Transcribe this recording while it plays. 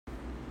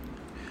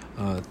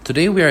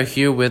Today we are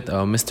here with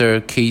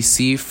Mr.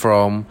 Casey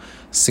from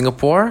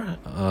Singapore.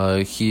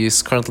 He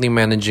is currently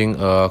managing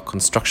a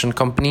construction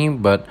company,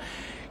 but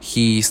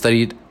he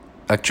studied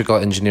electrical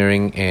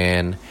engineering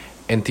in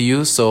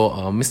NTU. So,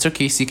 Mr.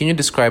 Casey, can you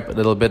describe a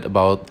little bit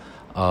about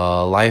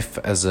life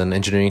as an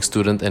engineering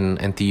student in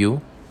NTU?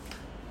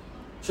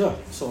 Sure.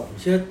 So I'm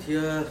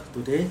here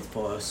today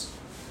for a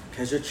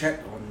casual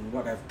chat on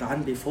what I've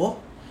done before.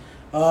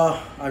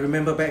 I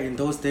remember back in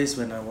those days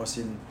when I was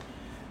in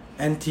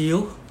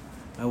NTU,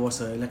 I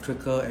was an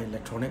electrical and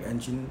electronic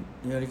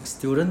engineering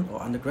student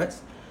or undergrad.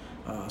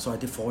 So I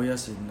did 4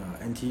 years in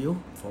NTU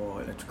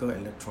for electrical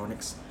and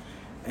electronics.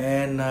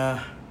 And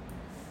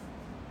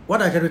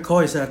what I can recall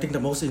is that I think the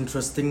most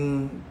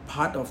interesting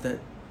part of that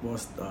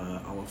was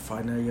our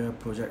final year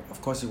project.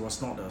 Of course, it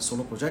was not a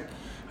solo project.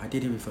 I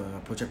did it with a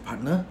project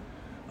partner.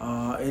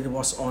 It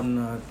was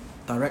on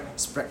direct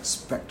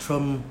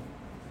spectrum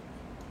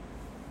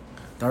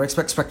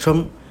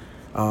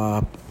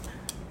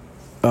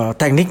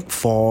technique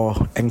for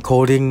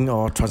encoding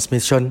or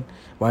transmission,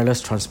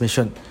 wireless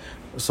transmission.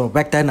 So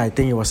back then, I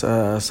think it was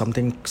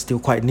something still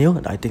quite new.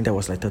 I think that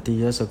was like 30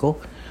 years ago.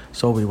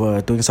 So we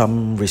were doing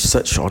some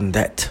research on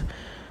that.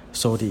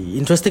 So the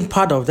interesting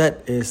part of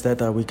that is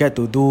that we get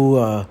to do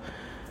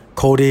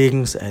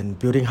codings and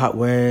building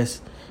hardwares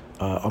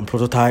on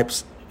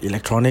prototypes,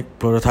 electronic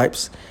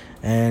prototypes.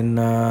 And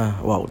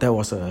wow, that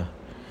was a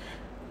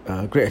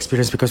great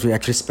experience because we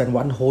actually spent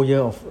one whole year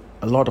of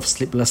a lot of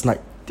sleepless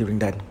night during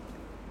that.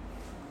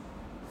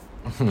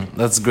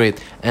 That's great.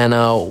 And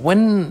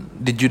when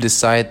did you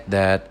decide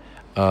that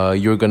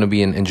you're going to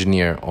be an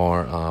engineer,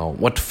 or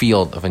what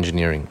field of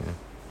engineering?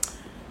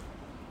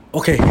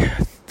 Okay,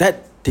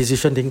 that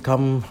decision didn't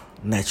come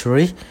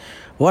naturally.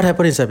 What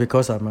happened is that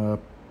because I'm a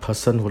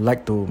person who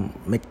like to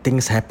make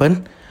things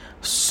happen.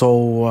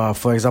 So,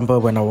 for example,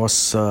 when I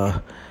was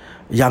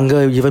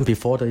younger, even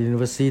before the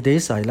university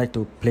days, I like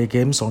to play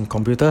games on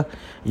computer.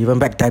 Even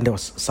back then, there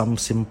was some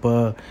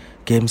simple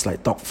games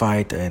like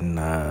dogfight and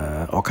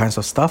all kinds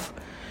of stuff.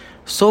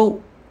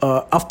 So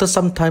after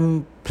some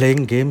time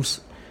playing games,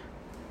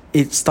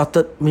 it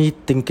started me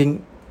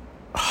thinking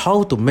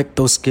how to make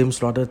those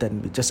games rather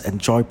than just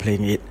enjoy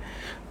playing it.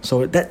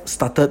 So that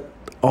started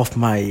off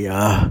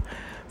my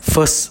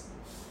first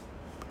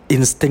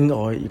instinct,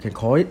 or you can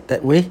call it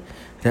that way,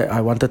 that I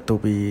wanted to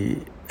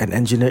be an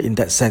engineer in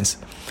that sense.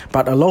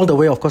 But along the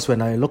way, of course,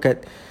 when I look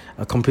at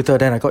a computer,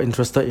 then I got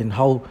interested in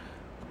how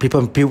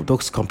people build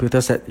those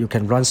computers that you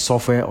can run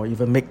software or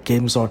even make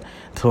games on.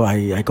 So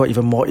I got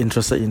even more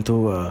interested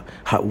into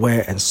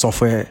hardware and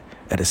software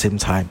at the same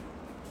time.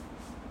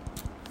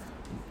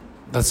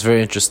 That's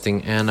very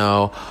interesting. And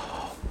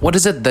what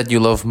is it that you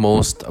love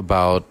most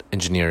about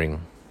engineering?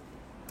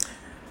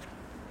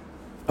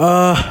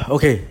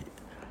 Okay.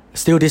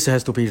 Still, this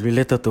has to be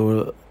related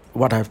to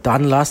what I've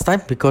done last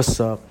time,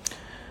 because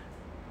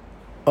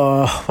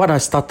what I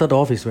started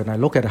off is when I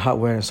look at the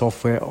hardware and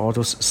software, all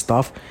those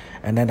stuff,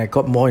 and then I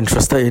got more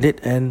interested in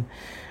it. And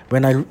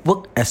when I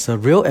worked as a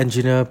real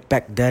engineer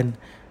back then,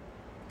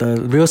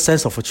 the real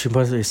sense of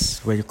achievement is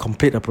when you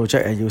complete a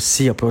project and you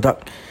see a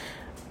product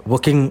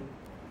working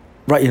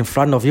right in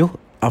front of you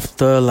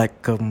after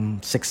like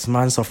 6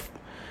 months of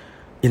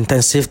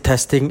intensive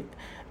testing.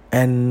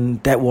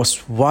 And that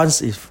was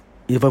once, if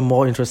even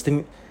more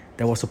interesting,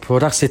 there was a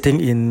product sitting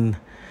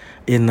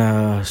in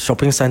a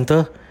shopping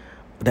center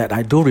that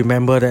I do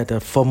remember that the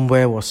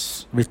firmware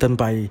was written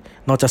by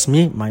not just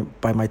me,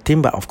 by my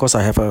team, but of course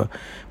I have a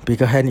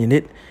bigger hand in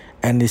it,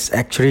 and it's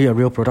actually a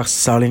real product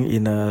selling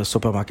in a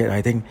supermarket.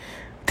 I think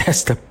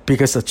that's the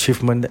biggest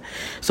achievement.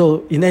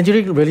 So in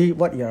engineering, really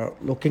what you're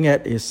looking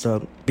at is,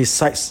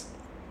 besides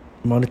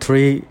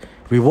monetary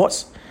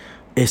rewards,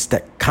 is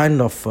that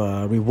kind of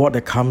reward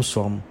that comes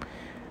from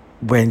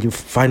when you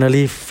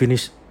finally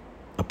finish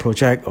a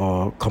project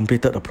or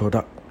completed a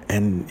product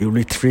and you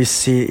literally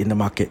see it in the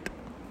market.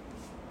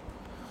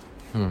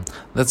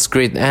 That's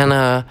great. And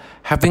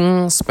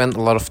having spent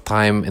a lot of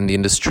time in the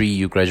industry,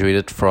 you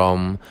graduated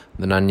from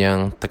the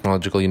Nanyang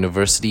Technological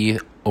University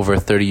over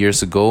 30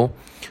 years ago.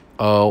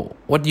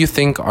 What do you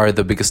think are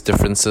the biggest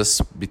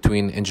differences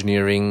between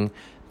engineering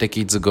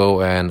decades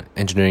ago and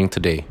engineering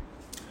today?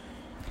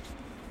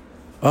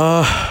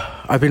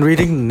 I've been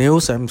reading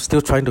news. I'm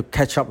still trying to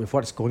catch up with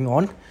what's going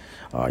on,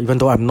 even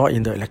though I'm not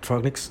in the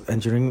electronics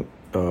engineering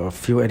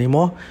field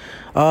anymore.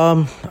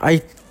 I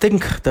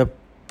think the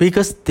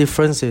biggest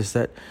difference is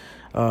that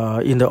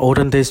in the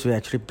olden days, we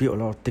actually built a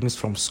lot of things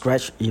from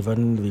scratch.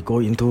 Even we go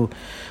into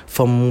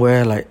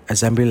firmware like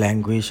assembly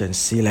language and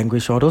C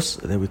language, all those.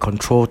 Then we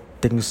control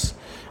things,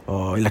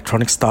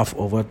 electronic stuff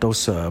over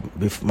those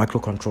with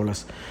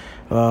microcontrollers.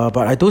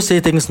 But I do see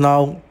things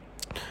now.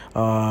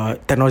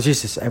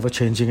 Technologies is ever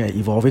changing and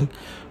evolving.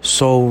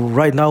 So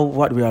right now,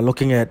 what we are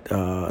looking at,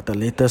 the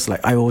latest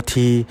like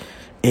IoT,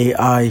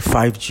 AI,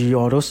 5G,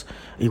 all those,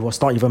 it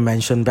was not even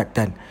mentioned back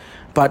then.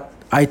 But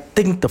I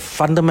think the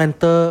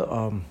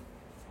fundamental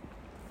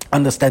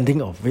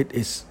understanding of it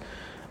is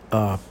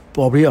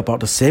probably about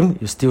the same.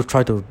 You still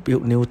try to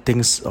build new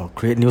things or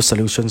create new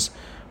solutions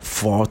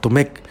to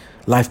make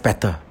life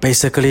better.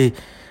 Basically,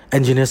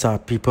 engineers are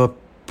people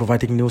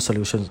providing new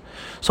solutions.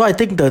 So I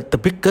think the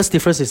biggest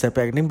difference is that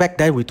back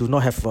then we do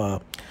not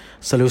have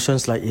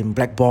solutions like in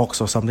black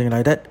box or something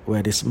like that,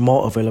 where it's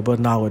more available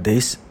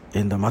nowadays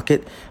in the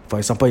market. For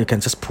example, you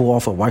can just pull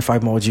off a Wi-Fi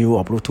module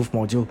or Bluetooth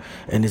module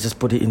and you just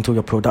put it into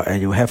your product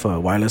and you have a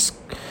wireless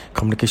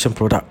communication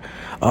product.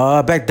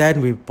 Back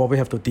then we probably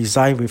have to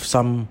design with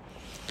some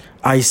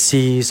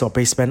ICs or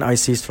baseband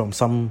ICs from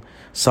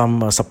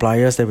some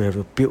suppliers that we have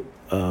to build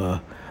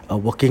a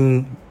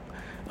working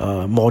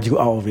module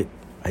out of it.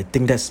 I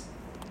think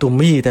to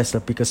me that's the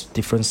biggest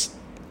difference.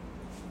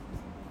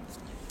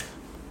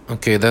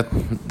 Okay,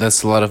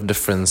 that's a lot of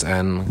difference,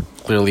 and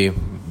clearly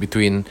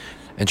between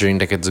engineering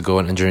decades ago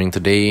and engineering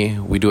today,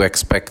 we do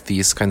expect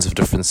these kinds of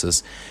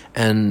differences.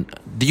 And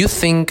do you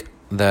think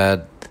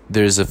that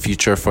there's a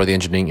future for the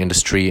engineering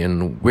industry,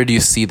 and where do you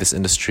see this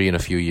industry in a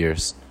few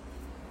years?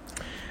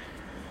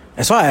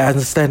 As far as I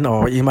understand,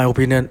 or in my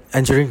opinion,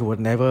 engineering will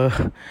never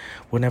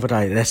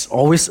die. There's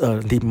always a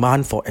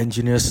demand for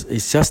engineers.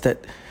 It's just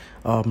that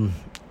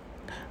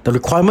the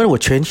requirement will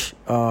change.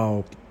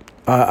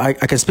 I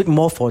can speak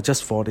more for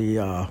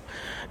the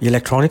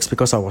electronics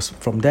because I was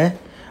from there.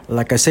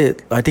 Like I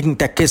said, I think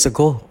decades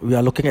ago, we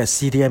are looking at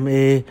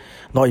CDMA,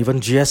 not even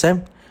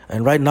GSM.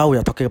 And right now, we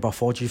are talking about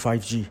 4G,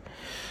 5G.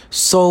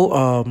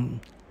 So,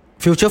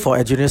 future for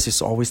engineers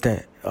is always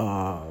there.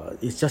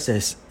 It's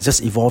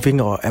just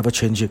evolving or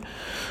ever-changing.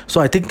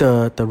 So I think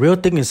the real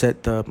thing is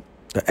that the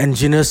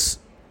engineers,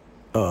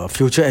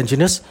 future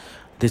engineers,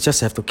 they just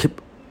have to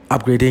keep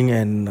upgrading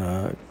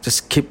and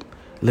just keep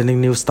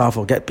learning new stuff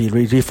or be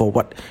ready for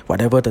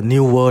whatever the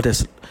new world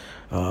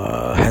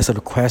has a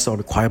request or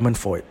requirement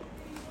for it.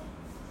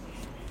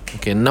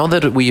 Okay, now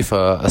that we've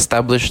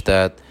established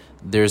that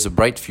there's a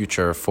bright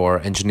future for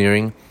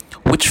engineering,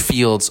 which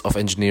fields of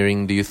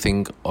engineering do you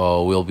think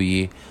will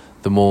be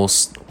the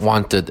most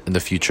wanted in the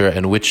future,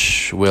 and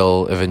which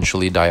will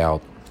eventually die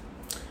out?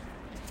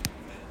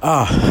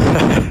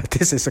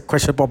 This is a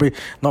question probably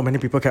not many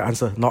people can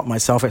answer, not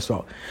myself as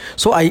well.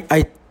 So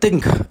I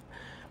think,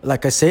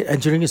 like I said,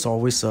 engineering is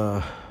always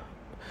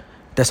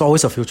there's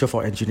always a future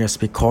for engineers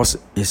because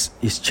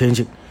it's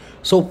changing.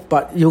 So,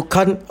 but you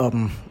can't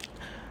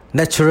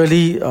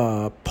naturally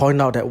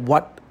point out that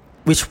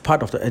which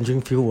part of the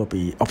engineering field will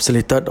be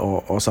obsoleted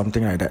or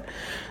something like that.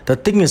 The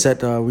thing is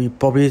that we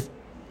probably,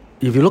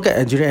 if you look at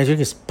engineering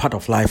is part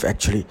of life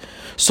actually.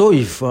 So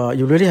if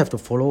you really have to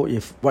follow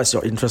what's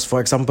your interest. For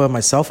example,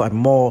 myself, I'm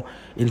more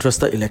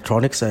interested in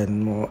electronics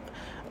and more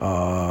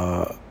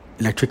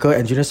electrical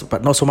engineers,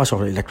 but not so much of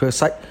the electrical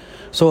side.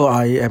 So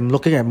I am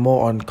looking at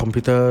more on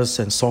computers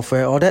and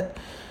software, all that.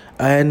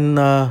 And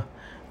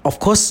of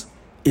course,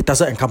 it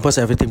doesn't encompass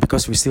everything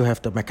because we still have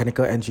the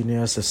mechanical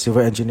engineers, the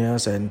civil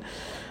engineers, and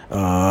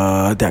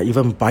there are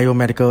even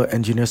biomedical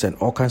engineers and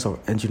all kinds of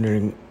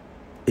engineering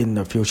in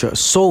the future.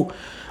 So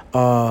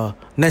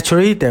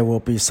naturally, there will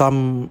be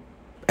some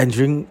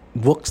engineering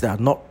works that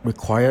are not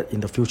required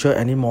in the future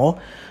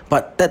anymore.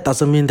 But that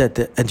doesn't mean that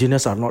the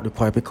engineers are not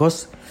required,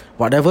 because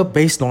whatever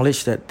base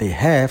knowledge that they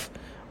have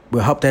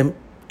will help them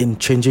in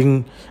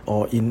changing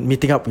or in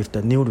meeting up with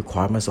the new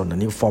requirements on the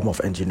new form of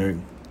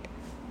engineering.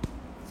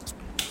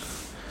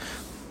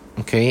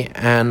 Okay,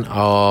 and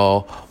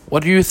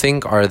what do you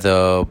think are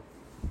the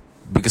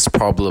biggest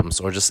problems,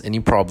 or just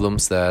any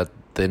problems that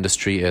the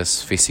industry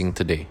is facing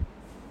today?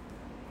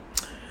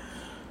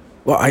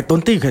 Well, I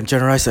don't think you can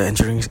generalize the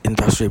engineering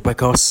industry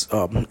because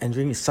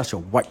engineering is such a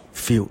wide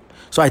field.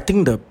 So I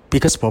think the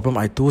biggest problem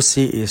I do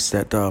see is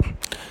that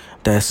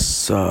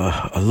there's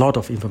a lot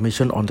of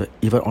information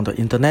even on the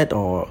internet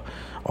or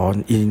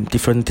in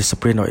different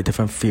discipline or a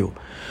different field.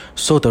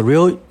 So the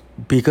real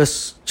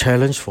biggest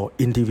challenge for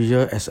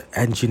individual as an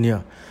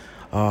engineer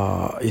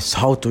is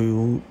how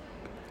to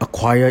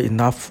acquire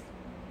enough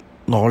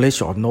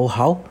knowledge or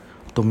know-how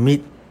to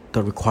meet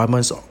the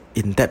requirements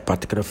in that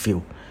particular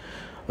field.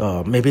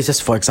 Maybe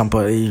just for example,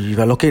 if you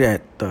are looking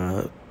at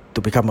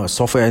to become a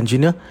software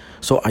engineer,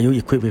 so are you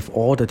equipped with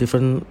all the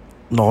different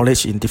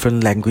knowledge in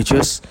different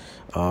languages,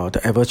 the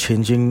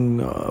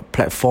ever-changing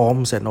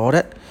platforms and all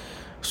that?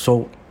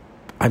 So,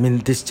 I mean,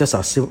 these just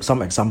are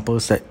some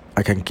examples that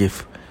I can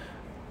give.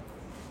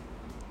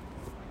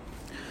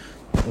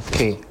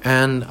 Okay,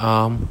 and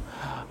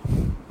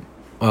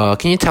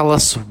can you tell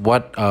us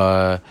what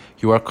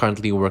you are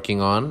currently working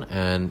on,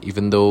 and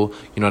even though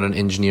you're not an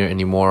engineer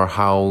anymore,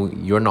 how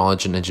your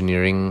knowledge in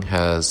engineering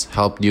has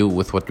helped you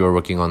with what you're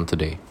working on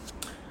today?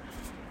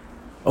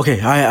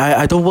 Okay,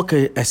 I don't work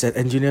as an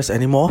engineer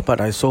anymore,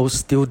 but I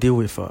still deal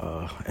with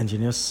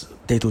engineers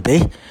day to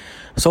day.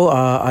 So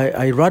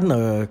I run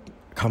a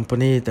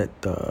company that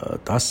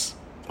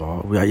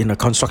we are in the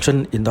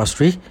construction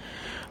industry.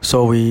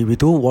 So we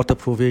do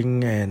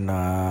waterproofing and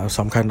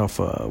some kind of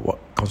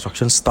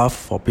construction stuff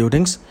for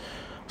buildings.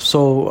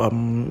 So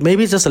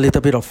maybe just a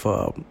little bit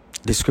of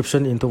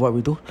description into what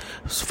we do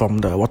from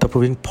the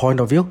waterproofing point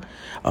of view.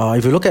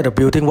 If you look at the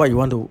building, what you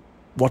want to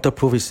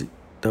waterproof is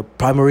the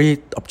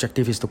primary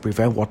objective is to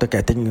prevent water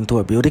getting into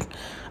a building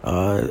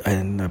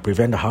and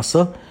prevent the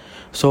hassle.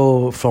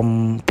 So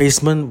from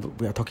basement,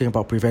 we are talking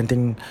about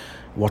preventing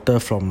water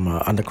from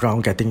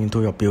underground getting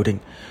into your building.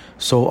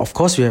 So of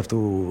course you have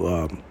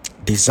to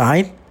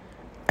design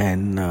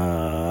and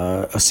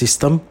a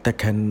system that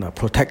can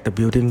protect the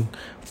building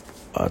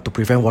to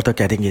prevent water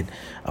getting in.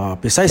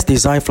 Besides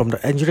design, from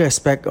the engineering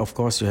aspect, of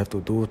course, you have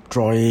to do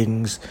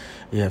drawings.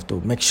 You have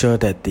to make sure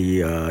that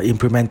the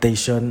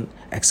implementation,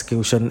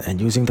 execution,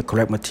 and using the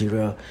correct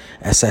material,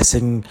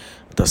 assessing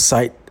the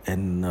site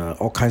and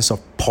all kinds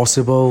of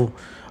possible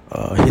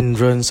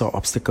hindrance or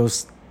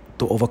obstacles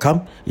to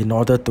overcome in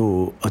order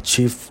to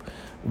achieve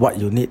what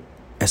you need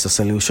as a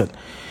solution.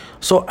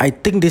 So I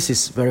think this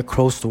is very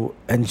close to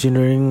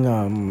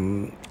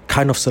engineering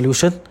kind of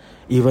solution,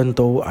 even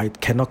though I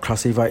cannot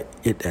classify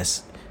it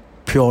as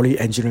purely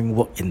engineering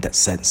work in that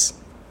sense.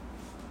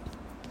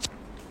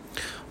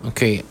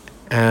 Okay,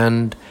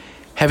 and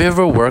have you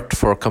ever worked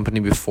for a company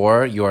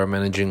before? You are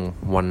managing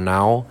one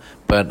now,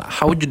 but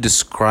how would you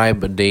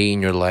describe a day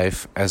in your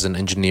life as an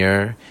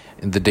engineer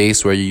in the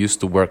days where you used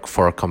to work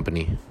for a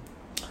company?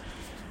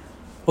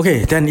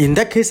 Okay, then in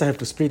that case, I have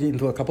to split it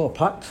into a couple of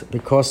parts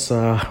because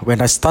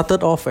when I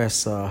started off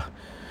as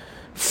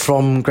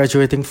from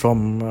graduating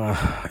from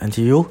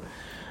NTU,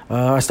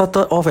 I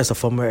started off as a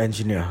firmware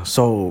engineer.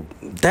 So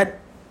that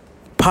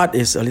part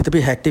is a little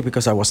bit hectic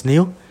because I was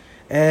new,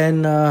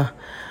 and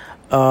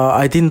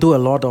I didn't do a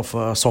lot of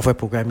software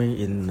programming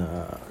in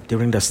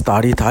during the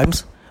study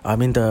times. I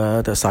mean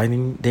the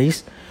signing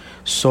days.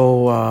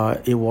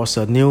 So it was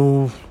a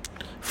new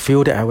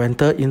field that I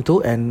went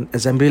into, and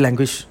assembly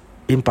language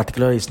in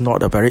particular is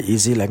not a very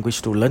easy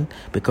language to learn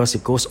because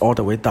it goes all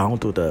the way down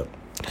to the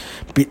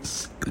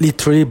bits,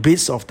 literally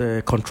bits of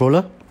the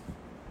controller.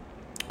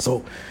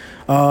 So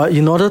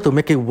in order to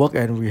make it work,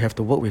 and we have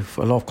to work with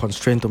a lot of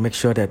constraint to make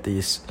sure that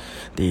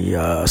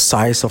the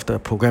size of the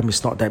program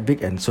is not that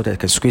big, and so that it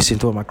can squeeze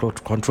into a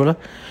microcontroller.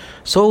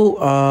 So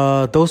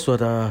those were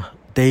the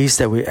days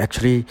that we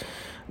actually,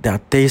 there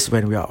are days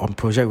when we are on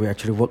project, we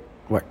actually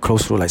work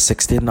close to like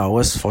 16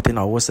 hours, 14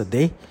 hours a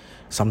day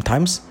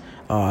sometimes.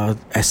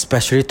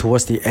 Especially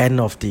towards the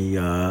end of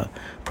the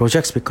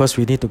projects, because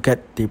we need to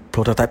get the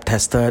prototype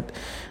tested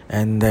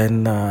and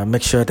then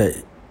make sure that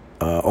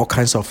all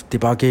kinds of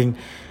debugging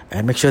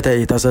and make sure that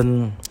it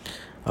doesn't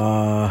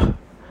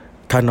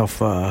kind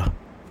of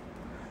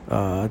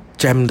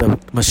jam the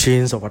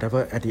machines or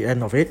whatever at the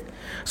end of it.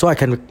 So I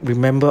can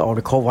remember or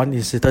recall one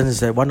incident is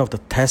that one of the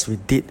tests we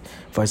did,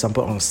 for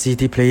example, on a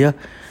CD player,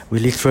 we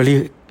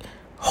literally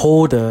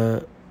hold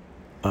the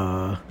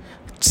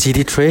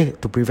CD tray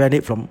to prevent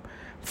it from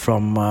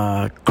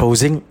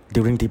closing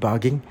during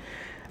debugging,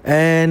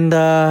 and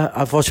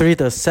unfortunately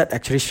the set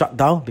actually shut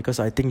down because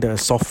I think the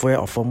software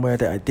or firmware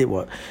that I did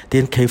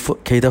didn't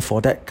cater for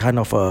that kind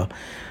of a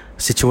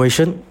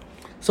situation.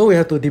 So we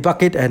have to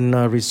debug it and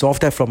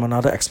resolve that from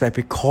another aspect,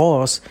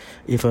 because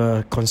if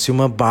a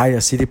consumer buy a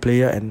CD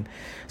player and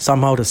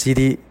somehow the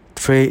CD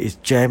tray is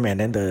jammed and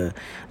then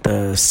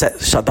the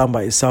set shut down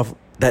by itself,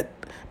 that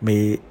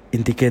may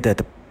indicate that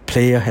the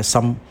player has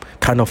some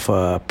kind of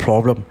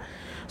problem.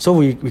 So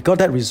we got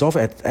that resolved.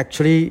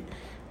 Actually,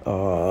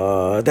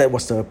 that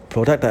was the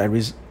product that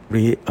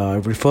I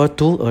referred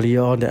to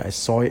earlier on, that I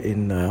saw it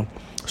in a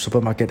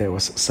supermarket that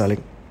was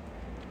selling.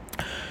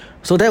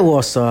 So that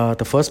was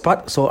the first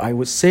part. So I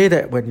would say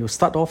that when you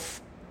start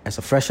off as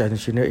a fresh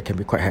engineer, it can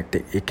be quite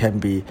hectic. It can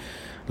be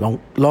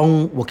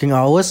long working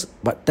hours,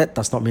 but that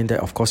does not mean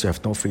that, of course, you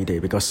have no free day,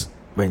 because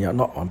when you're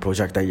not on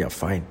project, then you're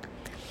fine.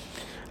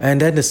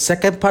 And then the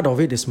second part of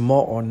it is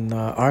more on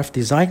RF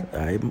design.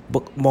 I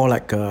work more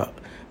like a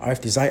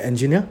RF design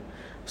engineer.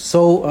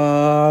 So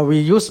I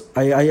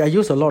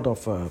use a lot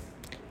of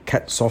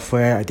CAD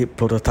software. I did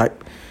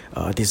prototype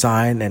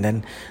design, and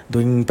then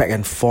doing back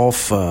and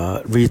forth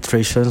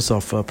reiterations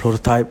of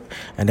prototype,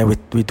 and then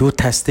we do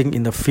testing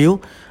in the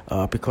field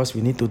because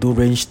we need to do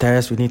range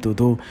tests. We need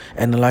to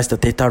analyze the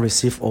data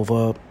received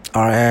over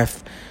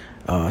RF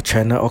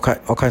channel,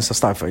 all kinds of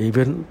stuff.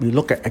 Even we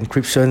look at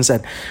encryptions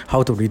and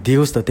how to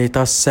reduce the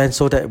data sent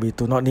so that we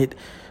do not need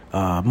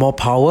more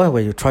power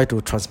when you try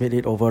to transmit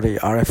it over the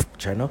RF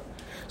channel.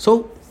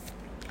 So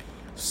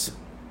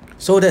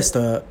that's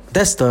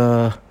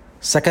the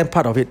second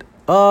part of it.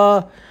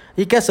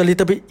 It gets a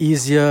little bit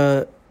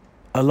easier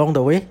along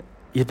the way,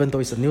 even though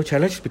it's a new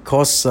challenge,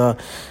 because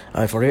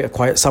I've already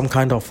acquired some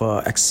kind of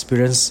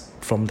experience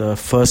from the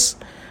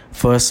first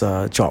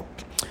job.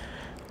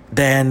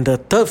 Then the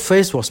third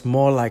phase was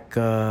more like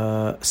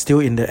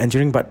still in the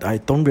engineering, but I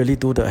don't really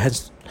do the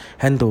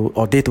hand-to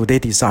or day-to-day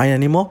design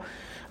anymore.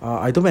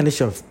 I do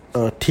manage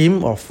a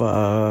team of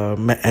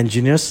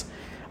engineers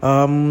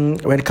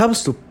when it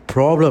comes to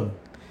problem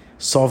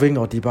solving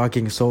or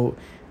debugging. So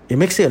it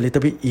makes it a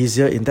little bit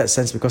easier in that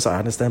sense, because I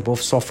understand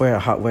both software,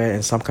 hardware,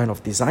 and some kind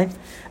of design,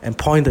 and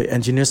point the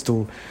engineers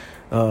to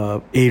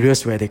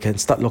areas where they can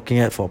start looking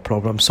at for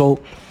problems. So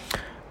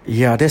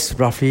yeah, that's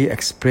roughly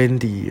explain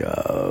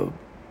the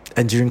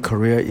engineering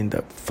career in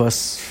the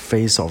first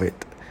phase of it.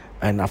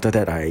 And after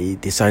that, I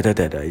decided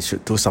that I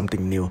should do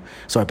something new.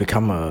 So I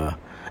become a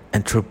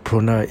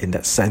entrepreneur in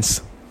that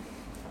sense.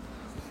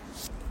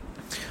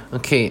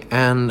 Okay,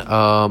 and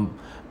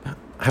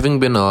having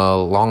been a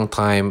long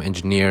time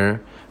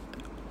engineer,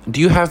 do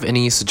you have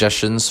any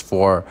suggestions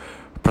for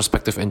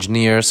prospective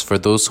engineers, for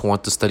those who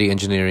want to study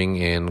engineering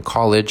in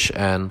college,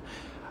 and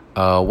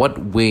in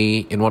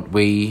what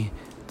way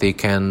they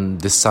can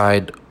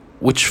decide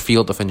which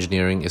field of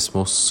engineering is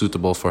most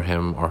suitable for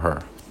him or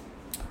her?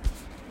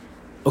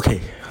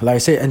 Okay, like I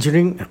say,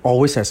 engineering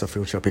always has a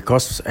future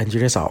because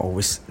engineers are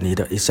always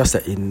needed. It's just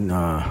that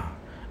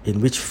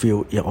in which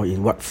field, or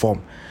in what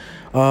form.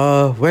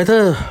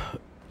 Whether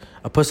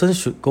a person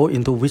should go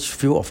into which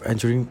field of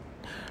engineering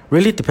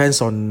really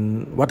depends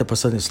on what the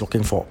person is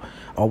looking for,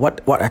 or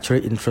what actually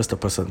interests the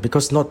person.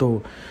 Because not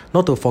to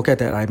forget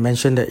that I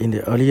mentioned that in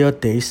the earlier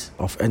days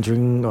of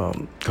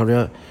engineering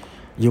career,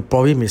 you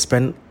probably may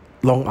spend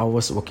long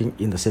hours working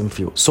in the same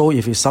field. So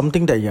if it's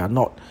something that you are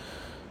not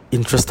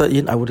interested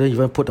in, I wouldn't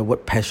even put the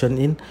word passion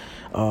in,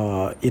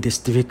 it is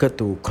difficult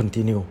to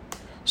continue.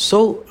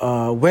 So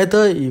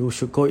whether you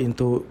should go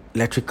into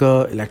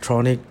electrical,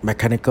 electronic,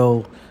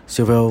 mechanical,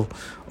 civil,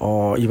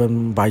 or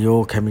even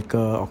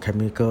biochemical or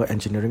chemical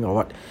engineering or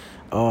what,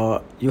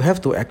 you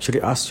have to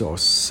actually ask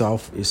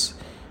yourself is,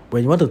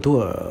 when you want to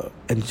do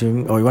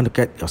engineering, or you want to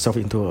get yourself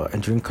into an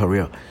engineering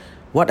career,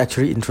 what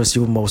actually interests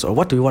you most, or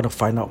what do you want to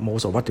find out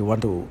most, or what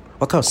kind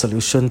of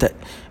solution that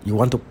you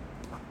want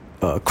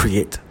to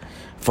create.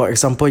 For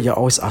example, you're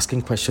always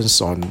asking questions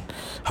on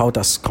how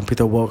does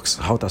computer works,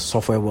 how does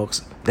software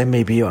works, then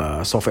maybe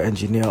a software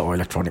engineer or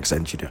electronics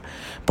engineer.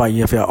 But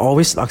if you're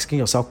always asking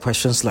yourself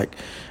questions like,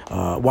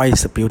 why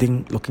is the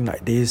building looking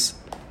like this?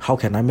 How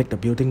can I make the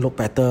building look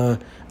better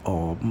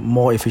or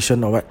more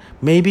efficient or what?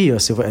 Maybe you're a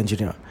civil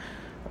engineer.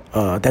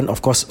 Then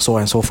of course, so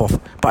on and so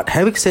forth. But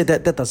having said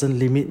that, that doesn't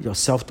limit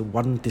yourself to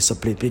one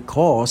discipline,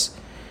 because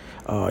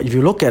if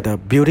you look at the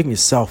building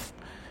itself,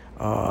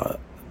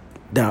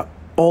 there are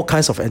all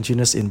kinds of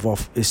engineers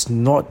involved. It's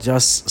not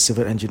just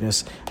civil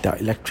engineers. There are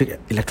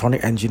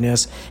electronic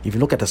engineers. If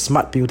you look at the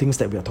smart buildings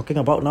that we are talking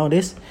about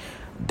nowadays,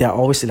 there are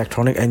always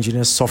electronic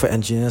engineers, software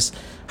engineers,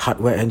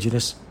 hardware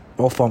engineers,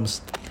 all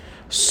forms.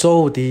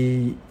 So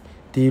the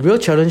real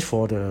challenge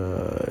for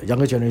the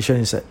younger generation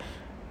is that,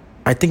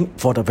 I think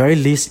for the very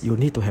least, you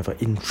need to have an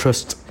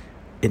interest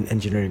in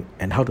engineering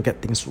and how to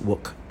get things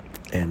work,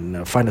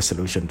 and find a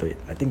solution to it.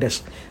 I think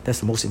that's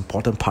the most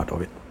important part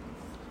of it.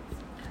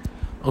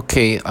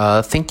 Okay,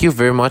 thank you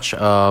very much,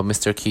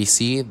 Mr.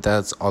 Casey.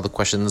 That's all the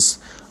questions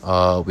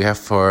we have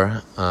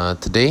for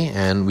today,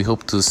 and we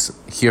hope to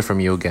hear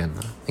from you again.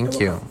 Thank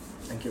you.